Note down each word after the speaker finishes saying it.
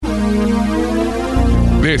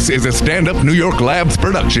This is a Stand Up New York Labs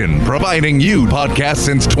production, providing you podcasts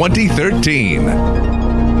since 2013.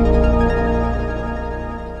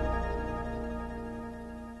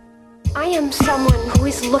 I am someone who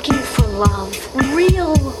is looking for love,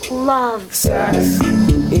 real love. Sex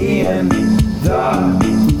in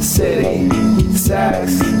the city.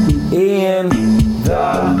 Sex in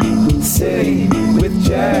the city with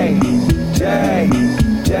Jay.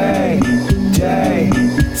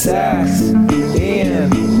 Sex in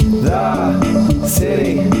the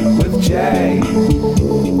city with Jay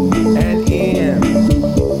and Ian.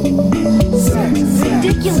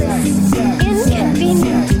 Ridiculous,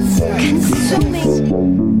 inconvenient,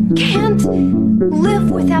 consuming. Can't live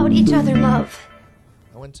without each other, love.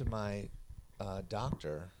 I went to my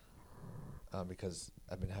doctor because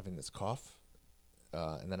I've been having this cough,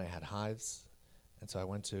 and then I had hives, and so I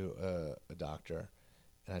went to a doctor,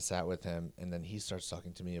 and I sat with him, and then he starts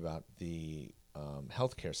talking to me about the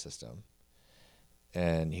healthcare system,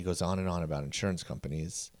 and he goes on and on about insurance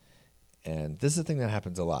companies, and this is the thing that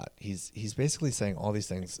happens a lot. He's basically saying all these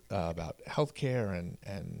things about healthcare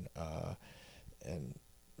and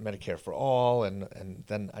Medicare for all, and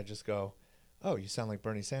then I just go, oh, you sound like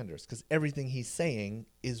Bernie Sanders, because everything he's saying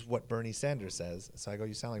is what Bernie Sanders says. So I go,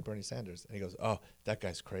 you sound like Bernie Sanders. And he goes, oh, that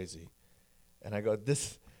guy's crazy. And I go,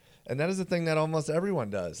 and that is the thing that almost everyone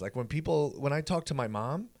does. Like when I talk to my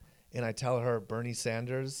mom and I tell her Bernie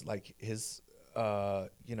Sanders, like his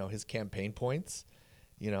campaign points,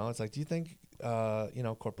 it's like, do you think,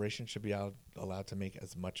 corporations should be allowed to make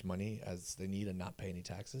as much money as they need and not pay any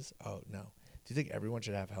taxes? Oh, no. Do you think everyone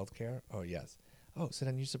should have health care? Oh, yes. Oh, so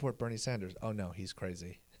then you support Bernie Sanders? Oh, no, he's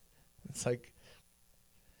crazy. It's like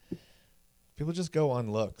people just go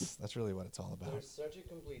on looks. That's really what it's all about. There's such a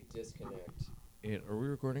complete disconnect. Are we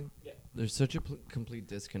recording? Yeah. There's such a complete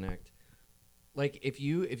disconnect. Like if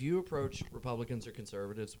you approach Republicans or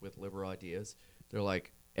conservatives with liberal ideas, they're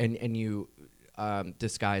like, and you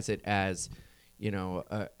disguise it as,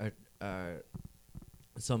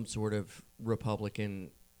 some sort of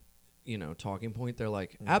Republican, talking point. They're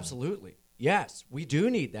like, absolutely. Yes, we do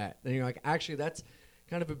need that. And you're like, actually, that's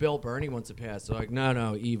kind of a bill Bernie wants to pass. They're like,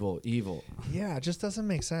 no, evil. Yeah, it just doesn't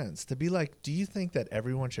make sense. To be like, do you think that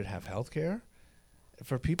everyone should have health care?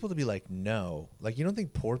 For people to be like, no. Like, you don't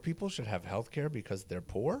think poor people should have health care because they're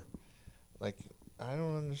poor? Like, I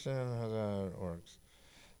don't understand how that works.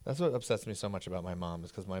 That's what upsets me so much about my mom, is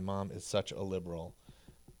because my mom is such a liberal,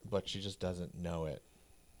 but she just doesn't know it.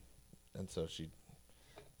 And so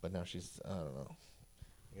but now she's, I don't know.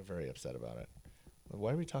 I get very upset about it.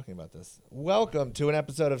 Why are we talking about this? Welcome to an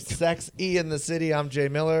episode of Sex in the City. I'm Jay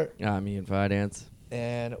Miller. I'm Ian Fidance.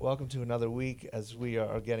 And welcome to another week as we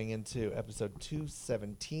are getting into episode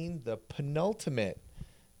 217, the penultimate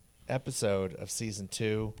episode of season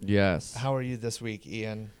 2. Yes. How are you this week,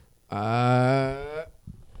 Ian?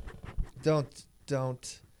 Don't.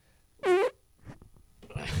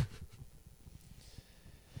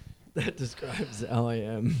 That describes how I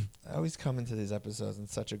am. I always come into these episodes in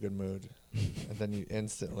such a good mood. And then you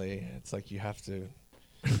instantly, it's like you have to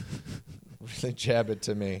really jab it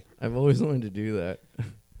to me. I've always wanted to do that.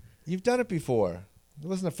 You've done it before. It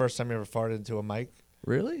wasn't the first time you ever farted into a mic.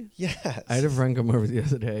 Really? Yes. I had a friend come over the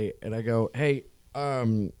other day, and I go, hey,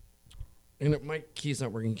 and my key's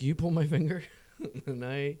not working. Can you pull my finger? And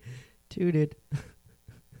I tooted.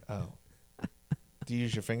 Oh. Do you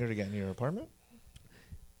use your finger to get in your apartment?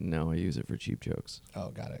 No, I use it for cheap jokes. Oh,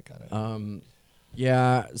 got it.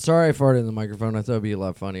 Yeah, sorry I farted in the microphone. I thought it'd be a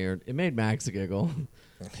lot funnier. It made Max giggle.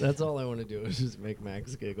 That's all I want to do is just make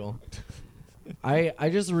Max giggle. I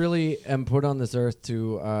just really am put on this earth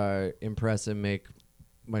to impress and make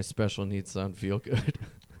my special needs son feel good.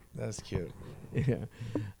 That's cute. Yeah.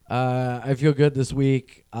 I feel good this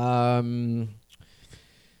week.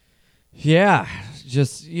 Yeah,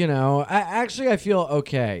 just, I feel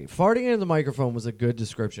okay. Farting into the microphone was a good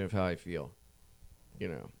description of how I feel,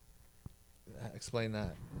 Explain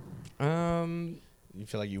that. You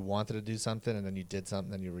feel like you wanted to do something and then you did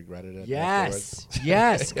something and you regretted it afterwards?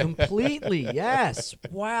 Yes, completely, yes.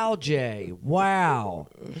 Wow, Jay, wow.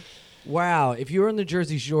 If you were on the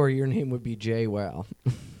Jersey Shore, your name would be Jay Wow.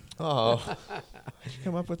 Oh, how'd you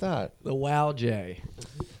come up with that? The Wow Jay.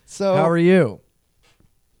 So, how are you?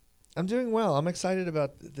 I'm doing well. I'm excited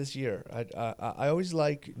about this year. I always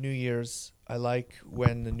like New Year's. I like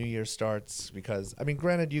when the new year starts because,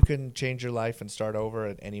 granted, you can change your life and start over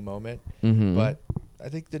at any moment. Mm-hmm. But I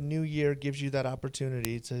think the new year gives you that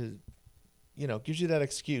opportunity to, gives you that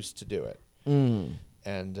excuse to do it. Mm.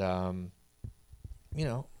 And,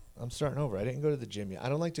 I'm starting over. I didn't go to the gym yet. I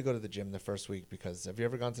don't like to go to the gym the first week because have you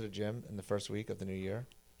ever gone to the gym in the first week of the new year?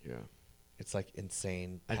 Yeah. It's like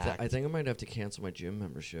insane. I Packed. think I might have to cancel my gym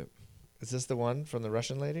membership. Is this the one from the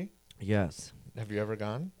Russian lady? Yes. Have you ever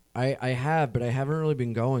gone? I have, but I haven't really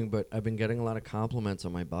been going, but I've been getting a lot of compliments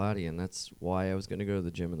on my body, and that's why I was going to go to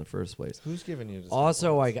the gym in the first place. Who's giving you this?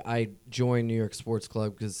 Also, I joined New York Sports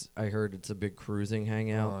Club because I heard it's a big cruising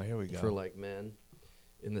hangout Oh, here we go. for like men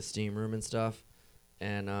in the steam room and stuff.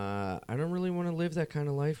 And I don't really want to live that kind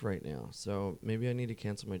of life right now, so maybe I need to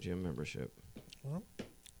cancel my gym membership. Well,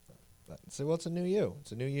 it's a new you.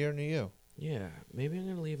 It's a new year, new you. Yeah, maybe I'm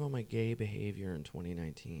going to leave all my gay behavior in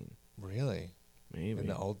 2019. Really? Maybe. In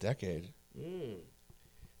the old decade.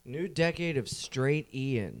 New decade of straight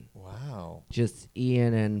Ian. Wow. Just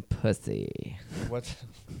Ian and pussy. What?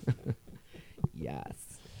 Yes.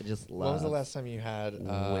 I just love When was the last time you had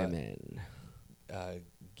women.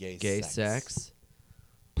 gay sex?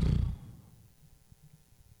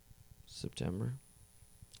 September?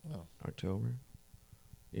 Oh. October?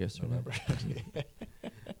 Yes, November.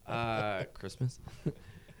 Christmas?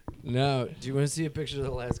 No. Do you want to see a picture of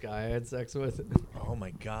the last guy I had sex with? Oh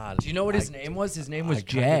my God. Do you know what his name was? His name was I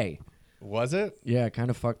Jay. Was it? Yeah, it kind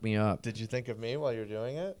of fucked me up. Did you think of me while you're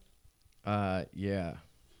doing it? Yeah.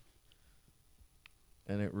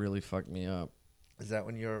 And it really fucked me up. Is that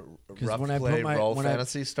when your 'Cause rough when I play put my- roll when I-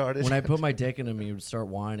 fantasy started? When I put my dick in him, he would start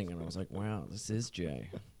whining, and I was like, wow, this is Jay.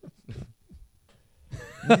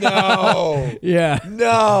 No. Yeah.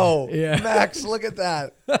 No. Yeah. Max, look at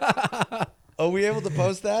that. Are we able to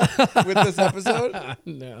post that with this episode?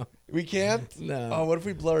 No. We can't? No. Oh, what if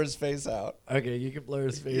we blur his face out? Okay, you can blur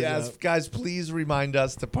his face Yes, out. guys, please remind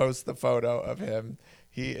us to post the photo of him.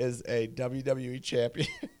 He is a WWE champion.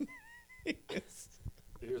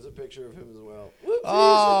 Here's a picture of him as well.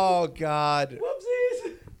 Oh, God.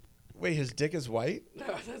 Whoopsies. Wait, his dick is white?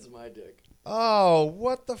 No, that's my dick. Oh,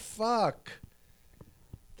 what the fuck?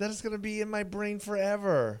 That is going to be in my brain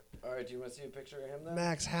forever. All right, do you want to see a picture of him then?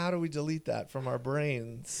 Max, how do we delete that from our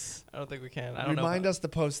brains? I don't think we can. I don't know. Remind us to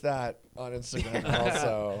post that on Instagram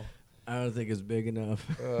also. I don't think it's big enough.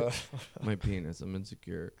 Ugh. My penis, I'm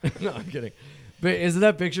insecure. No, I'm kidding. But isn't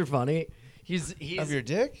that picture funny? He's Of your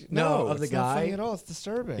dick? No, of the it's not funny guy. at all. It's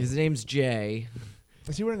disturbing. His name's Jay.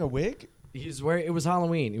 Is he wearing a wig? He's wearing. It was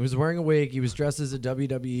Halloween. He was wearing a wig. He was dressed as a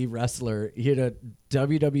WWE wrestler. He had a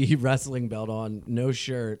WWE wrestling belt on, no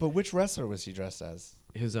shirt. But which wrestler was he dressed as?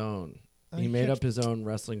 His own. Oh, He you made can't- up his own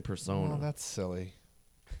wrestling persona. Oh, that's silly.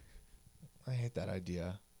 I hate that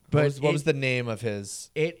idea. But What was the name of his?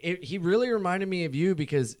 He really reminded me of you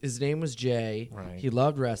because his name was Jay. Right. He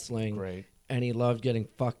loved wrestling. Great. And he loved getting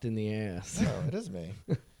fucked in the ass. Oh, it is me.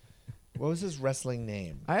 What was his wrestling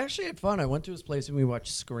name? I actually had fun. I went to his place and we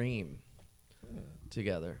watched Scream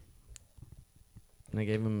together. And I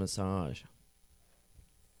gave him a massage.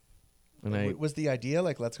 And Was the idea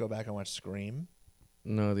like, let's go back and watch Scream?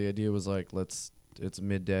 no, the idea was like, it's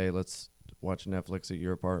midday, let's watch Netflix at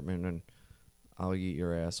your apartment and I'll eat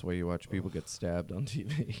your ass while you watch people get stabbed on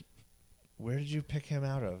TV. Where did you pick him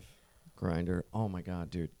out of? Grinder. Oh my god,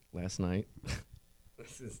 dude. Last night.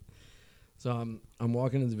 So I'm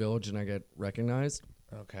walking in the Village and I get recognized.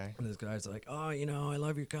 Okay. And this guy's like, oh, I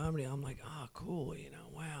love your comedy. I'm like, oh, cool,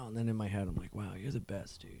 wow. And then in my head, I'm like, wow, you're the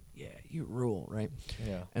best, dude. Yeah, you rule, right?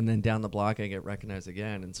 Yeah. And then down the block, I get recognized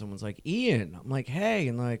again. And someone's like, Ian. I'm like, hey.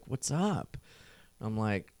 And like, what's up? I'm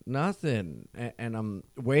like, nothing. And I'm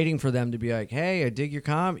waiting for them to be like, hey, I dig your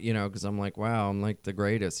comedy, because I'm like, wow, I'm like the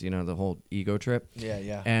greatest, the whole ego trip. Yeah,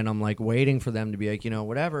 yeah. And I'm like waiting for them to be like,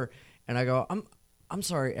 whatever. And I go, I'm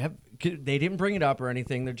sorry. They didn't bring it up or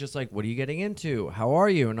anything. They're just like, what are you getting into? How are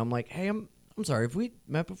you? And I'm like, hey, I'm sorry. Have we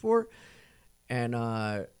met before? And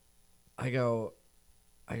I go,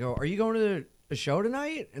 are you going to a show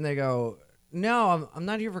tonight? And they go, no, I'm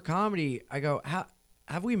not here for comedy. I go,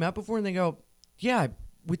 have we met before? And they go, yeah,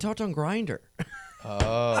 we talked on Grindr.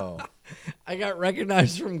 Oh. I got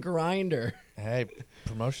recognized from Grindr. Hey,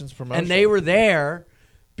 promotion's promotion. And they were there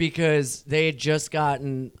because they had just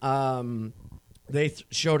gotten they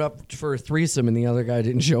showed up for a threesome and the other guy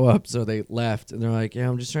didn't show up, so they left. And they're like, yeah,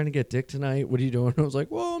 I'm just trying to get dick tonight. What are you doing? I was like,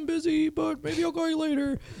 well, I'm busy, but maybe I'll call you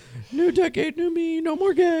later. New decade, new me, no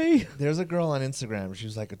more gay. There's a girl on Instagram. She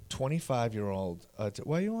was like a 25-year-old.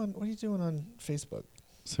 What are you doing on Facebook?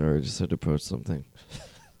 Sorry, I just had to post something.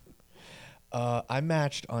 I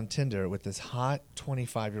matched on Tinder with this hot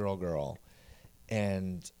 25-year-old girl,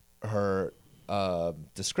 and her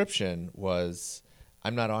description was,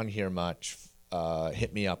 I'm not on here much.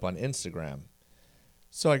 Hit me up on Instagram.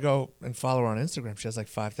 So I go and follow her on Instagram. She has like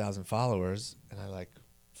 5,000 followers, and I like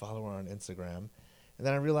follow her on Instagram. And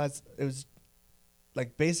then I realized it was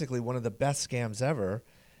like basically one of the best scams ever.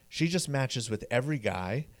 She just matches with every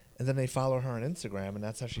guy, and then they follow her on Instagram, and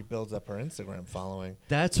that's how she builds up her Instagram following.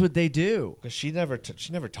 That's what they do. Because she never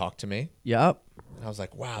talked to me. Yep. And I was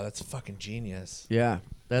like, wow, that's fucking genius. Yeah.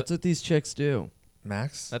 That's what these chicks do.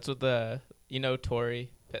 Max? That's what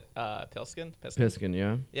Tori Pilskin? Piskin,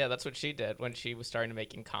 yeah. Yeah, that's what she did when she was starting to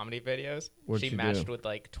making comedy videos. What'd She she matched do? with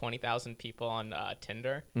like 20,000 people on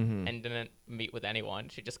Tinder Mm-hmm. and didn't meet with anyone.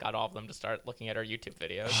 She just got all of them to start looking at her YouTube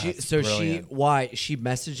videos. Brilliant. She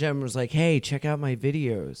messaged him and was like, hey, check out my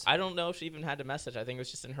videos. I don't know if she even had to message. I think it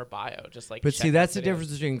was just in her bio, just like. But check see, out that's the videos.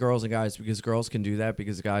 difference between girls and guys, because girls can do that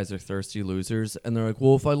because guys are thirsty losers. And they're like,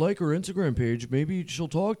 well, if I like her Instagram page, maybe she'll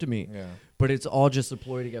talk to me. Yeah. But it's all just a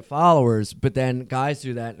ploy to get followers. But then guys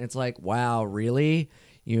do that, and it's like, wow, really?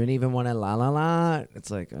 You didn't even want to la la la?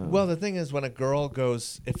 It's like, oh. Well, the thing is, when a girl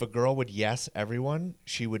goes, if a girl would yes everyone,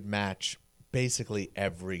 she would match basically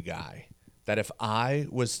every guy. That if I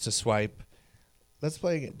was to swipe, let's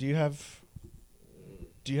play again. Do you have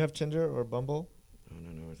Tinder or Bumble? I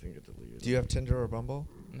don't know. I think it deleted. Do you have Tinder or Bumble?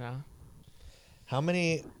 No. How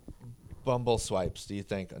many Bumble swipes do you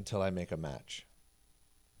think until I make a match?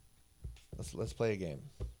 Let's play a game.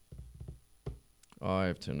 Oh, I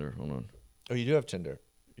have Tinder. Hold on. Oh, you do have Tinder.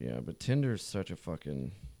 Yeah, but Tinder's such a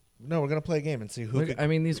fucking. No, we're gonna play a game and see who. Look, could... I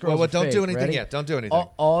mean, these girls. Well, are don't fake. do anything Ready? yet. Don't do anything.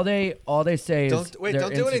 All they say is. Don't their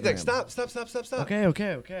do anything. Instagram. Stop.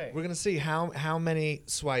 Okay. We're gonna see how many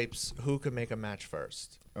swipes who can make a match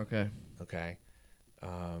first. Okay. Okay.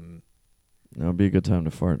 Now would be a good time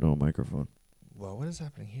to fart into a microphone. Well, what is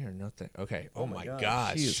happening here? Nothing. Okay. Oh my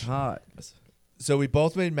gosh. She is hot. So we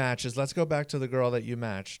both made matches. Let's go back to the girl that you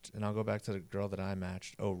matched, and I'll go back to the girl that I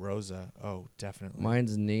matched. Oh, Rosa. Oh, definitely.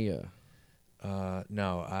 Mine's Nia.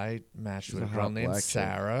 No, I matched She's with a a girl hot named black chick.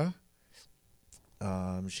 Sarah.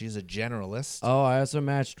 She's a generalist. Oh, I also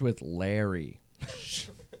matched with Larry.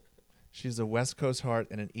 She's a West Coast heart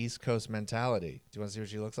and an East Coast mentality. Do you want to see what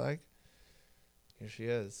she looks like? Here she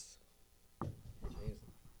is.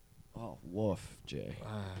 Oh, woof, Jay.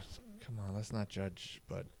 Come on, let's not judge,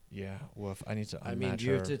 but yeah, woof. I need to unmatch I mean, do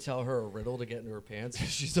you her. have to tell her a riddle to get into her pants?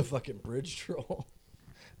 She's a fucking bridge troll.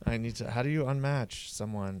 I need to. How do you unmatch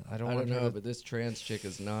someone? I don't I want don't her know, to but this trans chick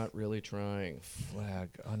is not really trying. flag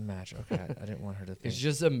unmatch. Okay, I didn't want her to think. It's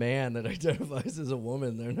just a man that identifies as a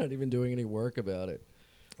woman. They're not even doing any work about it.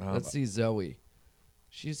 Let's see Zoe.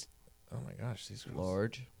 She's Oh my gosh, these girls.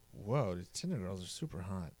 large. Whoa, the Tinder girls are super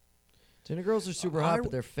hot. Tinder girls are super hot,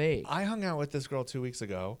 but they're fake. I hung out with this girl 2 weeks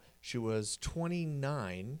ago. She was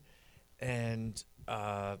 29, and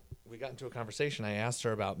we got into a conversation. I asked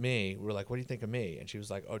her about me. We were like, "What do you think of me?" And she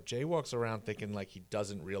was like, "Oh, Jay walks around thinking like he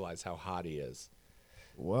doesn't realize how hot he is."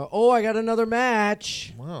 Well, oh, I got another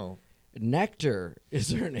match. Wow. Nectar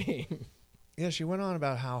is her name. Yeah, she went on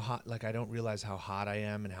about how hot. Like, I don't realize how hot I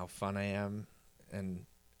am and how fun I am, and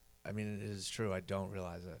I mean, it is true. I don't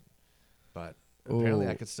realize it, but apparently,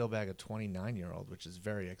 I Ooh. could still bag a 29-year-old, which is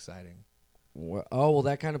very exciting. Well,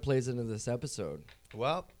 that kind of plays into this episode.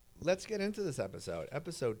 Well, let's get into this episode.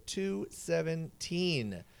 Episode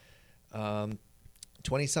 217.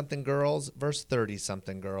 20-something girls versus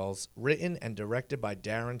 30-something girls. Written and directed by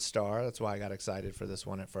Darren Star. That's why I got excited for this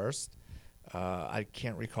one at first. I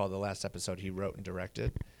can't recall the last episode he wrote and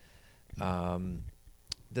directed.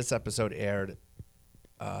 This episode aired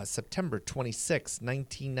September 26,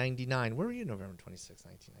 1999. Where were you November 26,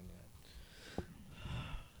 1999?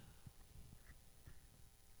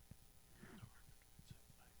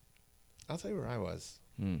 I'll tell you where I was.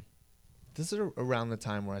 This is around the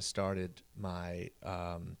time where I started my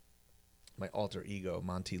my alter ego,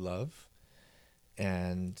 Monty Love,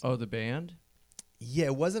 and Oh, the band? yeah,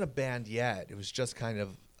 it wasn't a band yet. It was just kind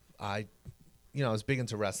of I was big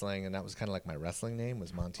into wrestling, and that was kind of like my wrestling name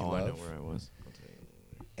was Monty Love. I know where I was.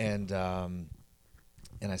 And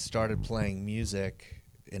I started playing music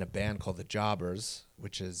in a band called the Jobbers,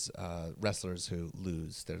 which is wrestlers who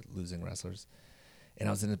lose. They're losing wrestlers. And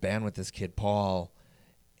I was in a band with this kid, Paul,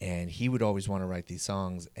 and he would always want to write these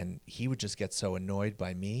songs, and he would just get so annoyed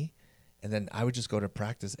by me. And then I would just go to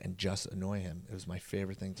practice and just annoy him. It was my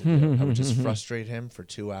favorite thing to do. I would just frustrate him for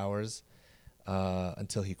 2 hours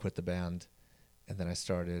until he quit the band. And then I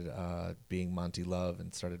started being Monty Love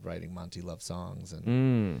and started writing Monty Love songs.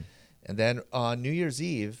 And then on New Year's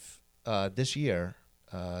Eve this year,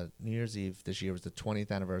 New Year's Eve this year was the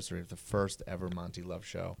 20th anniversary of the first ever Monty Love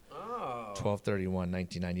show.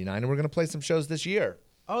 12/31/1999. And we're going to play some shows this year.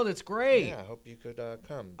 Oh, that's great. Yeah, I hope you could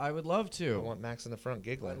come. I would love I to. want Max in the front I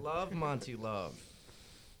giggling. love Monty Love.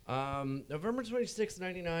 November 26,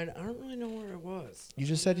 99. I don't really know where I was. You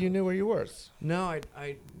just said you knew where you were. No,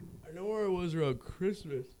 I know where I was around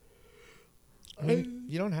Christmas. I mean,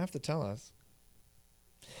 you don't have to tell us.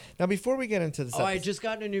 Now, before we get into this, I just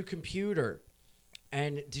got a new computer.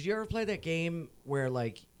 And did you ever play that game where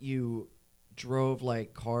like you drove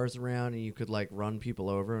like cars around and you could like run people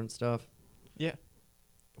over and stuff? Yeah.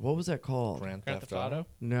 What was that called? Grand Grand Theft Theft Auto.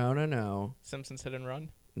 No. Simpsons Hit and Run.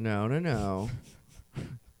 No.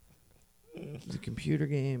 It's a computer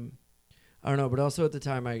game. I don't know, but also at the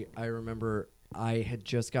time I remember I had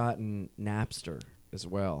just gotten Napster as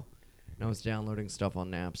well. And I was downloading stuff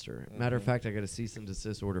on Napster. Matter of fact, I got a cease and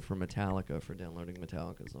desist order from Metallica for downloading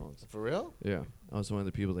Metallica songs. For real? Yeah. I was one of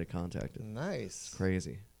the people they contacted. Nice.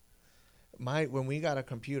 Crazy. When we got a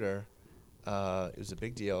computer, it was a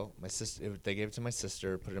big deal. My sister, they gave it to my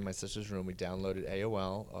sister, put it in my sister's room. We downloaded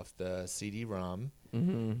AOL off the CD-ROM.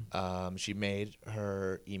 Mm-hmm. She made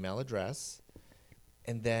her email address,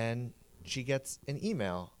 and then she gets an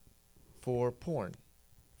email for porn.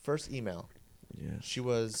 First email. Yeah. She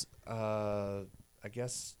was, I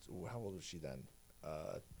guess, how old was she then?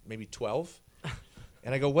 Maybe 12.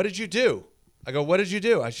 And I go, "What did you do?" I go, "What did you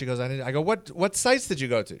do?" She goes, "I didn't." I go, "What sites did you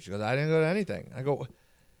go to?" She goes, "I didn't go to anything." I go,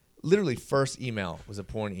 literally first email was a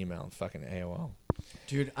porn email, fucking AOL.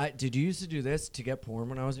 Dude, did you used to do this to get porn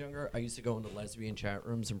when I was younger? I used to go into lesbian chat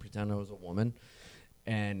rooms and pretend I was a woman,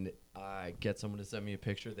 and get someone to send me a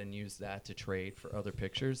picture, then use that to trade for other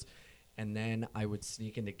pictures, and then I would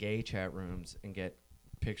sneak into gay chat rooms and get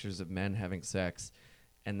pictures of men having sex,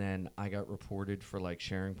 and then I got reported for like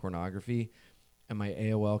sharing pornography, and my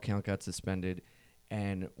AOL account got suspended.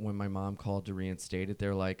 And when my mom called to reinstate it,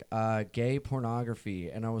 they're like, gay pornography.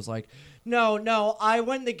 And I was like, no, I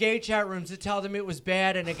went in the gay chat rooms to tell them it was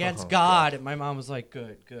bad and against God. And my mom was like,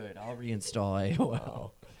 good, I'll reinstall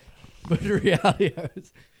AOL. But in reality, I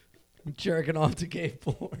was jerking off to gay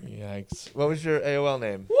porn. Yikes. What was your AOL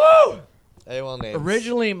name? Woo! AOL name.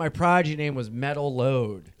 Originally, my prodigy name was Metal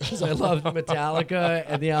Load because I loved Metallica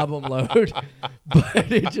and the album Load.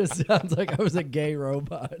 But it just sounds like I was a gay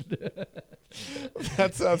robot.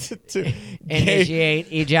 That sounds too.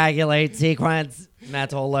 Initiate, ejaculate sequence,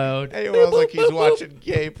 Metal Load. AOL's like he's watching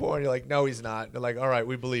gay porn. You're like, no, he's not. They're like, all right,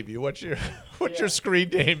 we believe you. What's your screen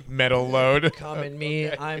name? Metal Load. Come in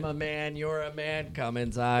me, I'm a man, you're a man, come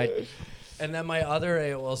inside. And then my other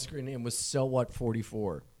AOL screen name was So What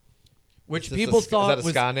 44. Which people thought is that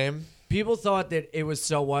a ska name? People thought that it was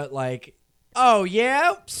So What, like, oh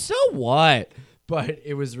yeah, so what? But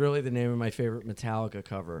it was really the name of my favorite Metallica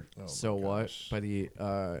cover. So What? By the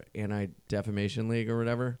Anti-Defamation League or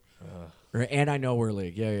whatever. Or Anti-Nowhere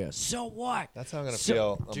League. Yeah. So what? That's how I'm gonna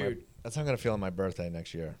feel. Dude. That's how I'm gonna feel on my birthday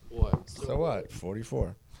next year. What? So what?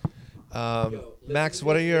 44. Max,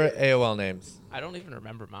 what are your AOL names? I don't even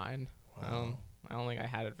remember mine. Wow. I don't think I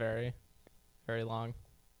had it very, very long.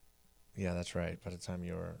 Yeah, that's right. By the time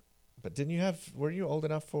you were, but didn't you have? Were you old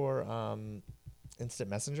enough for Instant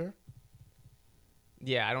Messenger?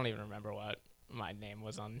 Yeah, I don't even remember what my name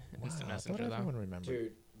was on Instant Messenger I thought everyone though.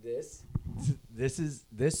 remembered. Dude,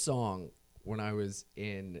 this song when I was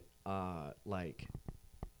in like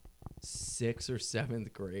 6th or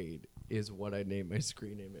 7th grade is what I named my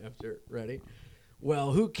screen name after. Ready?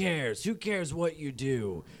 Well, who cares? Who cares what you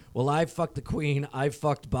do? Well, I fucked the Queen. I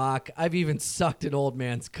fucked Bach. I've even sucked an old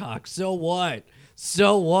man's cock. So what?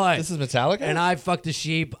 So what? This is Metallica? And I fucked a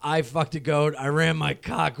sheep. I fucked a goat. I ran my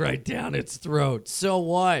cock right down its throat. So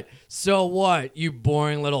what? So what? You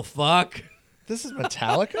boring little fuck. This is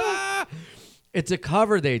Metallica? It's a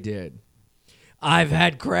cover they did. I've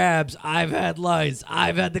had crabs. I've had lice.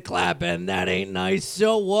 I've had the clap, and that ain't nice.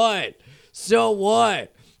 So what? So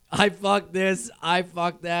what? I fucked this. I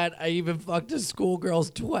fucked that. I even fucked a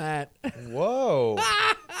schoolgirl's twat. Whoa.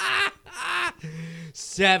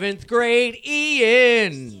 7th grade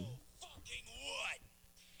Ian.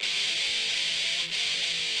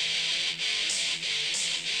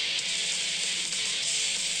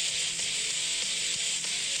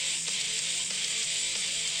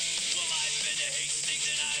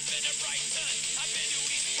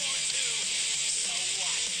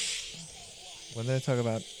 When did I talk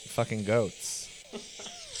about fucking goats?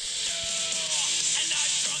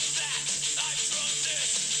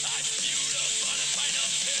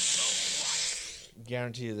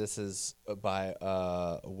 Guarantee you this is by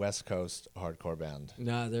a West Coast hardcore band.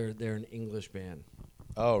 No, they're an English band.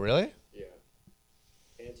 Oh, really? Yeah.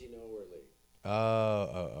 Anti-Nowhere League.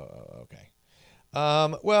 Oh, okay.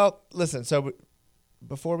 Well, listen, so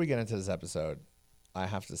before we get into this episode, I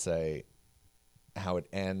have to say how it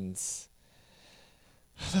ends.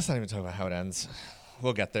 Let's not even talk about how it ends.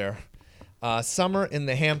 We'll get there. Summer in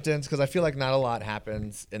the Hamptons, because I feel like not a lot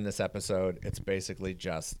happens in this episode. It's basically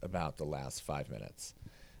just about the last 5 minutes.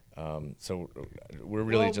 So we're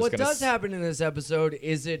really just what gonna does happen in this episode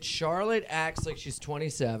is that Charlotte acts like she's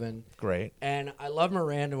 27. Great. And I love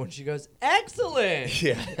Miranda when she goes, excellent.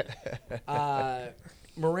 Yeah.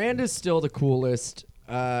 Miranda's still the coolest.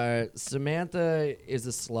 Samantha is a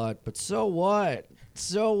slut, but so what?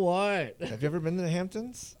 So what? Have you ever been to the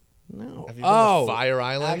Hamptons? No. Have you been to Fire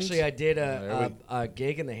Island? Actually, I did There a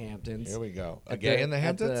gig in the Hamptons. Here we go. A At gay in the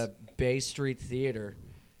Hamptons? At the Bay Street Theater.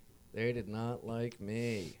 They did not like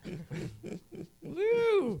me.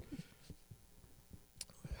 Woo!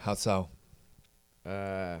 How so?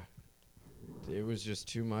 It was just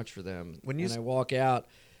too much for them. And I walk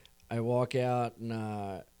out and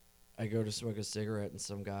I go to smoke a cigarette, and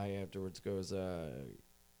some guy afterwards goes,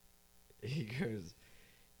 he goes,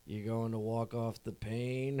 "You going to walk off the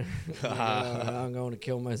pain?" I'm going to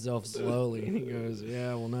kill myself slowly. And he goes,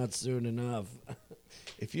 "Yeah, well, not soon enough."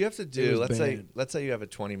 If you have to It do, was let's say you have a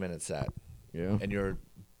 20-minute set, Yeah. and you're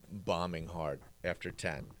bombing hard after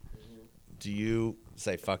 10. Do you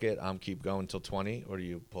say fuck it, I'm keep going till 20, or do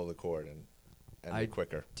you pull the cord and end it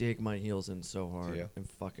quicker? Dig my heels in so hard you? and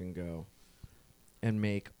fucking go, and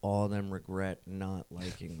make all them regret not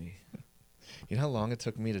liking me. You know how long it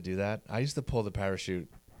took me to do that? I used to pull the parachute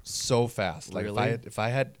so fast. Like Really? if I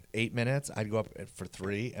had 8 minutes, I'd go up for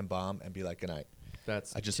 3 and bomb and be like, good night.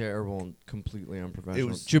 That's I just- terrible and completely unprofessional.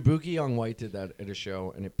 was- Jabuki Young White did that at a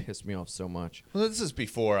show, and it pissed me off so much. Well, this is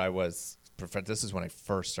before I was. This is when I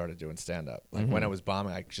first started doing stand up. Like when I was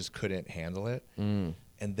bombing, I just couldn't handle it.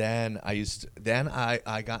 And then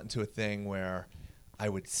I got into a thing where I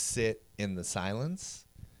would sit in the silence.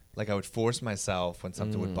 Like I would force myself when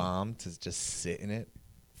something would bomb to just sit in it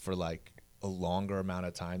for like a longer amount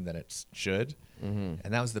of time than it should. And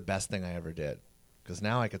that was the best thing I ever did. Because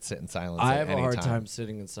now I could sit in silence. I at have a any hard time. time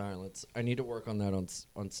sitting in silence. I need to work on that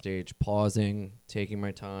on stage, pausing, taking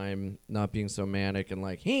my time, not being so manic and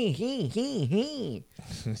like he.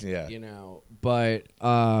 Yeah. You know, but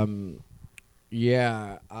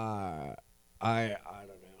yeah, I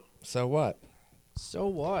don't know. So what? So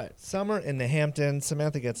what? Summer in the Hamptons.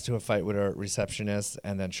 Samantha gets to a fight with her receptionist,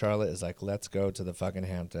 and then Charlotte is like, let's go to the fucking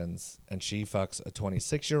Hamptons. And she fucks a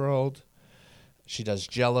 26-year-old. She does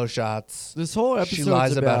Jello shots. This whole She episode's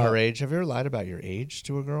lies about her age. Have you ever lied about your age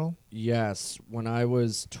to a girl? Yes. When I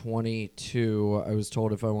was 22, I was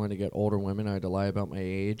told if I wanted to get older women, I had to lie about my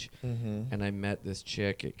age. And I met this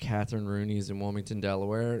chick at Catherine Rooney's in Wilmington,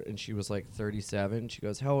 Delaware, and she was like 37. She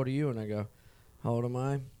goes, "How old are you?" And I go, "How old am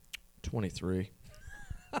I?" 23.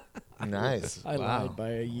 Nice. I Wow. lied by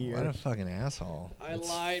a year. What a fucking asshole. I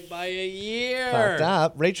lied by a year. Fucked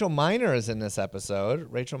up. Rachel Miner is in this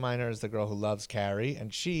episode. Rachel Miner is the girl who loves Carrie,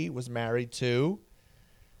 and she was married to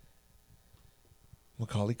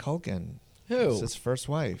Macaulay Culkin. Who? It's his first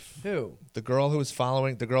wife. Who? The girl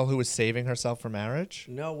who was saving herself for marriage.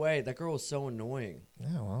 No way. That girl was so annoying.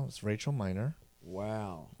 Yeah, well, it's Rachel Miner.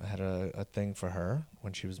 Wow. I had a thing for her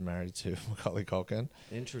when she was married to Macaulay Culkin.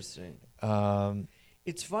 Interesting. Um,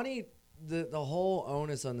 It's funny, the whole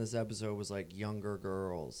onus on this episode was like younger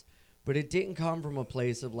girls, but it didn't come from a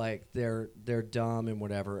place of like they're dumb and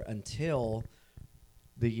whatever until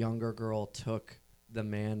the younger girl took the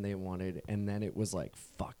man they wanted, and then it was like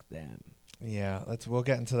fuck them. yeah, we'll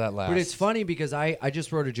get into that last. But it's funny because I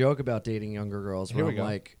just wrote a joke about dating younger girls where Here we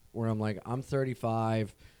I'm go. like I'm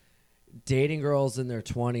 35. Dating girls in their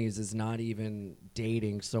 20s is not even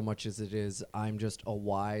dating so much as it is I'm just a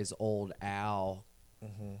wise old owl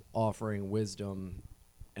offering wisdom,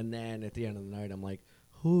 and then at the end of the night I'm like,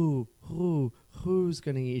 who's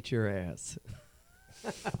gonna eat your ass?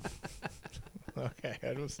 Okay,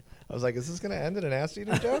 I was like, is this gonna end in an ass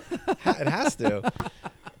eating joke? It has to.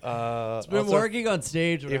 It's been working on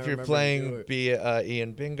stage when I If you're remember to do playing it.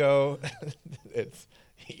 Ian Bingo, it's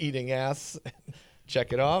eating ass.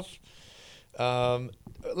 Check it off.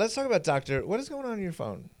 Let's talk about Dr. What is going on your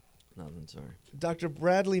phone? Nothing, sorry. Dr.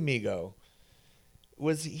 Bradley Migo.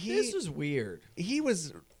 Was This was weird.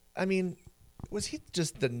 was he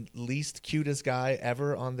just the least cutest guy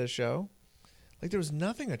ever on this show? Like there was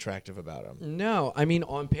nothing attractive about him No, I mean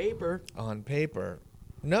on paper. on paper.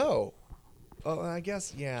 No. Oh, I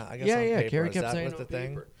guess Yeah, on paper. Carrie Is kept that saying was on the thing?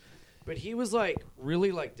 paper. But he was like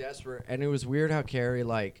really like desperate, and it was weird how Carrie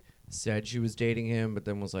like said she was dating him, but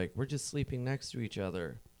then was like, "We're just sleeping next to each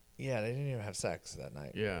other." Yeah, they didn't even have sex that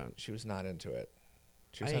night. Yeah, She was not into it.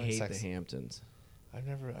 She was I having hate sex. the Hamptons. I've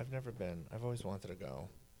never been. I've always wanted to go.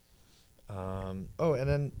 Oh, and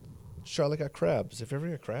then Charlotte got crabs. Have you ever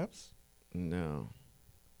had crabs? No.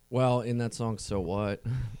 Well, in that song, "So What?"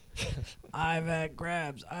 I've had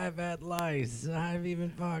crabs. I've had lice. I've even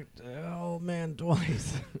fucked an old man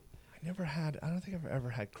twice. I don't think I've ever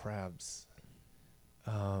had crabs.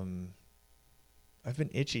 I've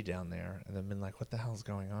been itchy down there, and I've been like, what the hell's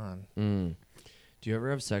going on? Do you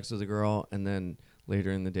ever have sex with a girl and then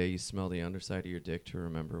later in the day you smell the underside of your dick to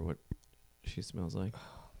remember what she smells like?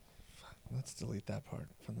 Let's delete that part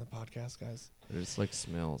from the podcast, guys. It just like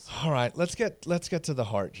smells. All right, let's get to the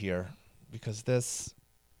heart here, because this.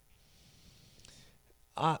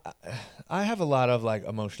 I have a lot of like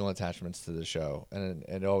emotional attachments to the show, and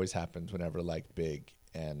it always happens whenever like Big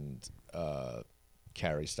and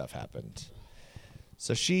Carrie stuff happened.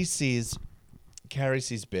 So Carrie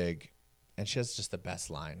sees Big, and she has just the best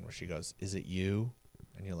line where she goes, "Is it you?"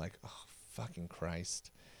 And you're like, "Oh, fucking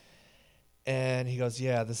Christ." And he goes,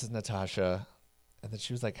 "Yeah, this is Natasha." And then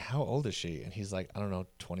she was like, "How old is she?" And he's like, "I don't know,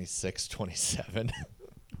 26, 27.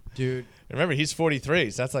 Dude, Remember, he's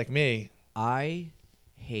 43, so that's like me. I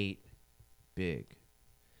hate Big.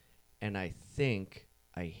 And I think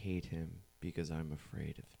I hate him because I'm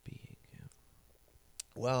afraid of being him.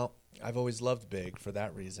 Well, I've always loved Big for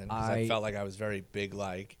that reason, because I felt like I was very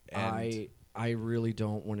Big-like. And I really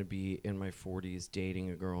don't want to be in my 40s dating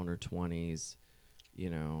a girl in her 20s, you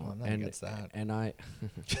know. Well, I'm not against that. And I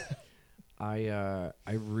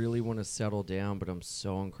really want to settle down, but I'm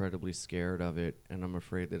so incredibly scared of it, and I'm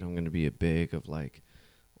afraid that I'm going to be a Big of like,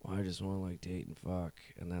 well, I just want to like date and fuck,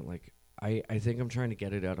 and that like I think I'm trying to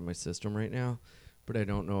get it out of my system right now, but I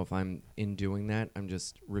don't know if I'm in doing that. I'm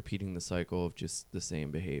just repeating the cycle of just the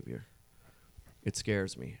same behavior. It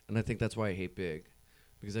scares me, and I think that's why I hate Big,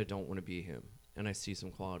 because I don't want to be him, and I see some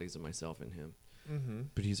qualities of myself in him,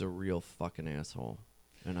 but he's a real fucking asshole.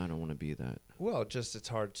 And I don't want to be that. Well, just it's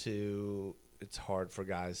hard for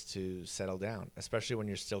guys to settle down, especially when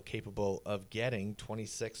you're still capable of getting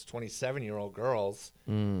 26, 27-year-old girls.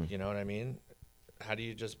 You know what I mean? How do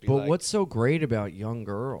you just be But like... what's so great about young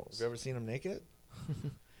girls? Have you ever seen them naked?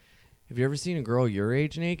 Have you ever seen a girl your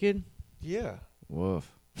age naked? Yeah. Woof.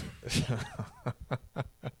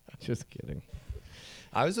 Just kidding.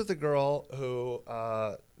 I was with a girl who,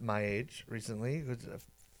 my age recently, who's a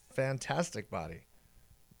fantastic body.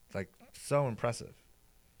 Like, so impressive.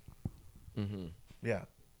 Yeah.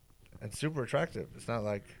 And super attractive. It's not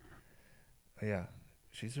like, yeah,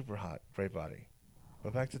 she's super hot. Great body.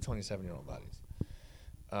 But back to 27-year-old bodies.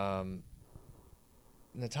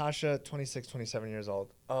 Natasha, 26, 27 years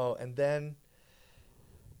old. Oh, and then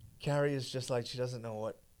Carrie is just like, she doesn't know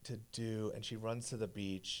what to do. And she runs to the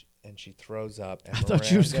beach and she throws up. And I thought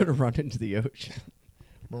she was going to run into the ocean.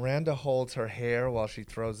 Miranda holds her hair while she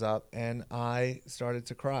throws up, and I started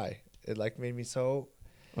to cry. It like made me so.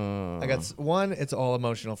 I got one. It's all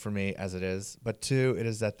emotional for me as it is, but two, it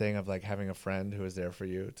is that thing of like having a friend who is there for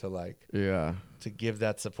you to like, to give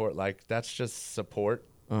that support. Like that's just support.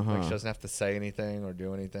 Like she doesn't have to say anything or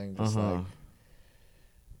do anything. Just like,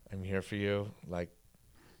 I'm here for you. Like,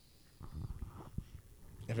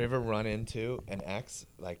 have you ever run into an ex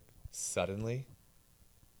like suddenly?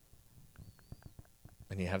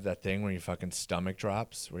 And you have that thing where your fucking stomach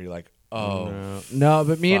drops, where you're like, oh. No,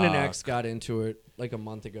 but me and an fuck. ex got into it like a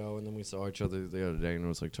month ago, and then we saw each other the other day, and it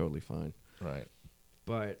was like totally fine. Right.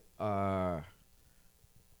 But I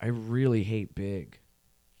really hate Big.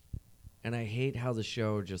 And I hate how the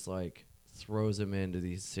show just like throws him into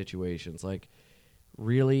these situations. Like,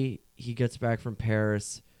 really, he gets back from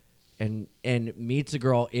Paris and meets a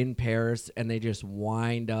girl in Paris, and they just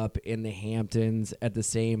wind up in the Hamptons at the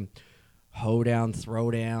same hoedown,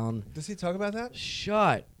 throwdown. Does he talk about that?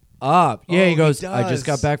 Shut up. Yeah, he goes, he I just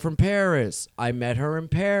got does. back from Paris. I met her in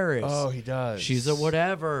Paris. Oh, he does. She's a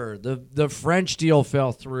whatever. The French deal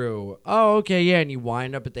fell through. Oh, okay, yeah, and you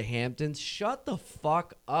wind up at the Hamptons. Shut the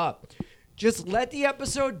fuck up. Just let the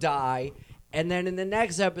episode die, and then in the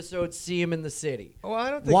next episode, see him in the city. Well, I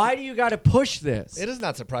don't think Why do you got to push this? it is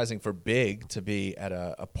not surprising for Big to be at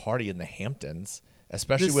a party in the Hamptons,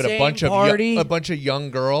 especially The with a same bunch party? of a bunch of young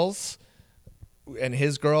girls, and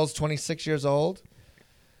his girl's 26 years old.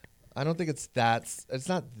 I don't think it's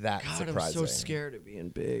not that God, surprising. I'm so scared of being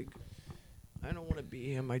Big. I don't want to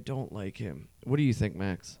be him. I don't like him. What do you think,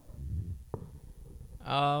 Max?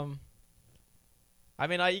 I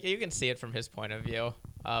mean, you can see it from his point of view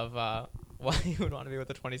of why he would want to be with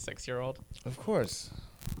a 26-year-old. Of course.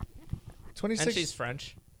 26. And she's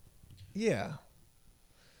French. Yeah.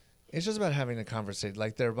 It's just about having a conversation.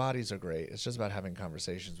 Like, their bodies are great. It's just about having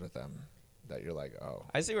conversations with them that you're like, oh.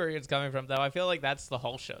 I see where it's coming from, though. I feel like that's the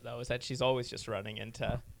whole show, though, is that she's always just running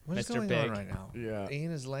into What is Mr. going Big. on right now? Yeah.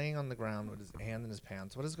 Ian is laying on the ground with his hand in his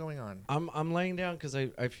pants. What is going on? I'm laying down because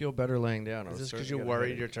I feel better laying down. Is this because you're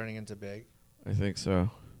worried you're turning into Big? I think so.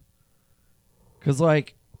 Because,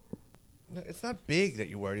 like, No, it's not Big that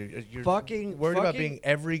you're worried. You're Fucking- worried about fucking- being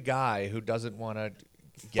every guy who doesn't want to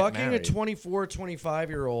get fucking married. a 24,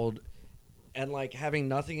 25-year-old and like having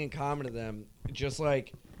nothing in common to them just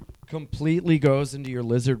like completely goes into your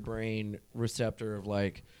lizard brain receptor of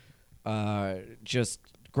like just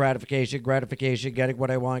gratification, getting what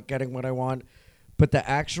I want. But the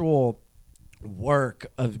actual work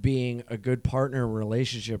of being a good partner in a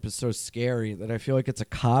relationship is so scary that I feel like it's a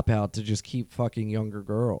cop-out to just keep fucking younger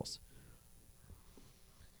girls.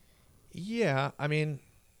 Yeah, I mean,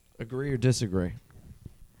 Agree or disagree?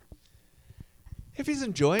 if he's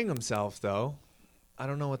enjoying himself, though, I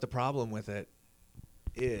don't know what the problem with it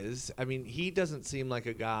is. I mean, he doesn't seem like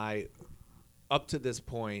a guy up to this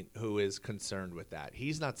point who is concerned with that.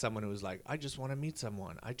 He's not someone who's like, I just want to meet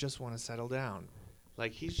someone. I just want to settle down.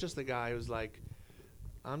 Like, he's just the guy who's like,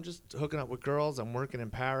 I'm just hooking up with girls. I'm working in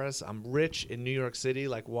Paris. I'm rich in New York City.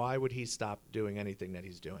 Like, why would he stop doing anything that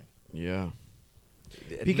he's doing? Yeah.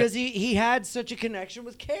 Because he had such a connection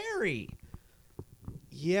with Carrie.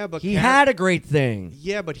 Yeah, but He had a great thing.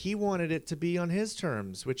 Yeah, but he wanted it to be on his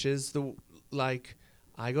terms, which is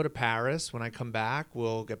I go to Paris. When I come back,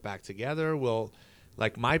 we'll get back together.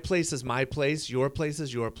 My place is my place. Your place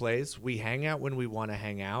is your place. We hang out when we want to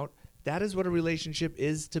hang out. That is what a relationship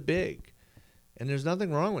is to Big. And there's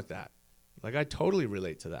nothing wrong with that. Like, I totally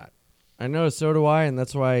relate to that. I know, so do I, and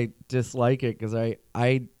that's why I dislike it, because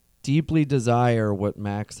I deeply desire what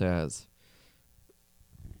Max has.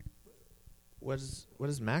 What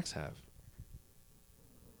does Max have?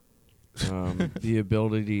 The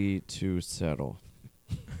ability to settle.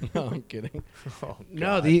 No, I'm kidding. Oh,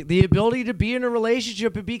 No, God. the ability to be in a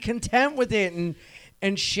relationship and be content with it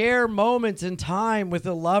and share moments and time with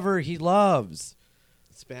a lover he loves.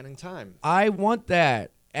 Spanning time. I want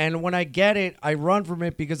that. And when I get it, I run from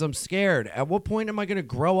it because I'm scared. At what point am I going to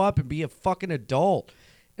grow up and be a fucking adult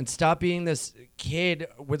and stop being this kid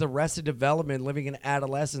with arrested development living in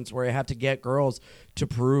adolescence where I have to get girls to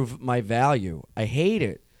prove my value? I hate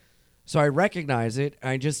it. So I recognize it.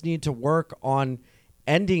 I just need to work on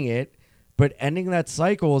ending it. But ending that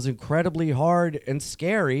cycle is incredibly hard and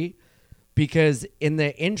scary because in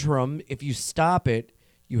the interim, if you stop it,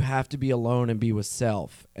 you have to be alone and be with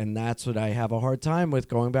self. And that's what I have a hard time with,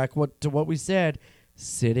 going back to what we said,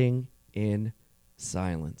 sitting in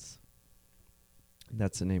silence.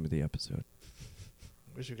 That's the name of the episode.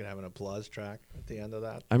 Wish we could have an applause track at the end of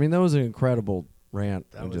that. I mean, that was an incredible rant.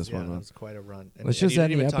 That I was, just yeah, went that on. was quite a run. And, Let's and just you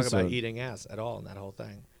end didn't the even talk about episode. eating ass at all in that whole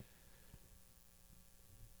thing.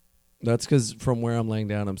 That's because from where I'm laying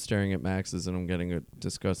down, I'm staring at Max's and I'm getting a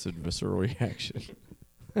disgusted, visceral reaction.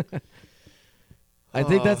 I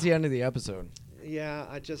think that's the end of the episode. Yeah,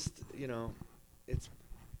 I just,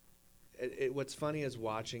 what's funny is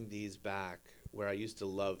watching these back where I used to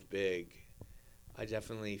love Big, I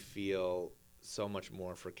definitely feel so much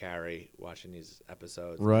more for Carrie watching these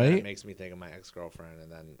episodes. Right. And that makes me think of my ex-girlfriend, and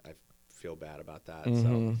then I feel bad about that.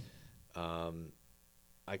 Mhm. So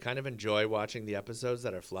I kind of enjoy watching the episodes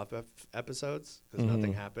that are fluff episodes because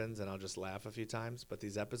nothing happens and I'll just laugh a few times. But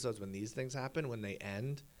these episodes, when these things happen, when they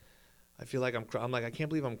end, I feel like I'm like, I can't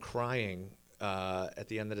believe I'm crying at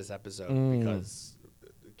the end of this episode because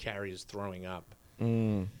Carrie is throwing up.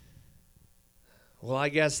 Mm. Well, I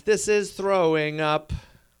guess this is throwing up.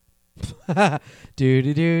 Well, Well,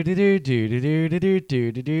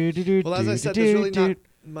 as I said, there's really not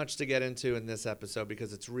much to get into in this episode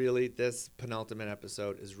because it's really, this penultimate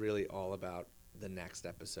episode is really all about the next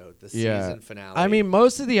episode, the season finale. I mean,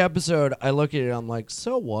 most of the episode, I look at it, I'm like,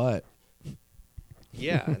 so what?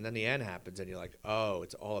 Yeah, and then the end happens and you're like, oh,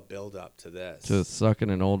 it's all a build up to this. Just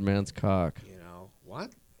sucking an old man's cock.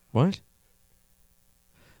 What? What?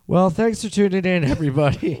 Well, thanks for tuning in,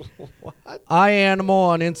 everybody. What? iAnimal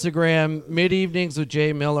on Instagram, Mid Evenings with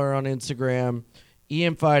Jay Miller on Instagram,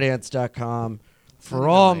 ianfinance.com for Not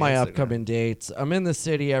all even my my Instagram. upcoming dates. I'm in the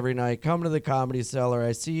city every night. Come to the Comedy Cellar.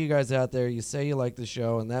 I see you guys out there. You say you like the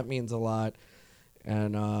show, and that means a lot.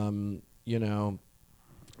 And,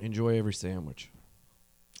 enjoy every sandwich.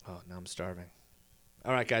 Oh, now I'm starving.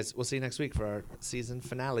 All right, guys. We'll see you next week for our season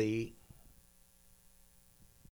finale.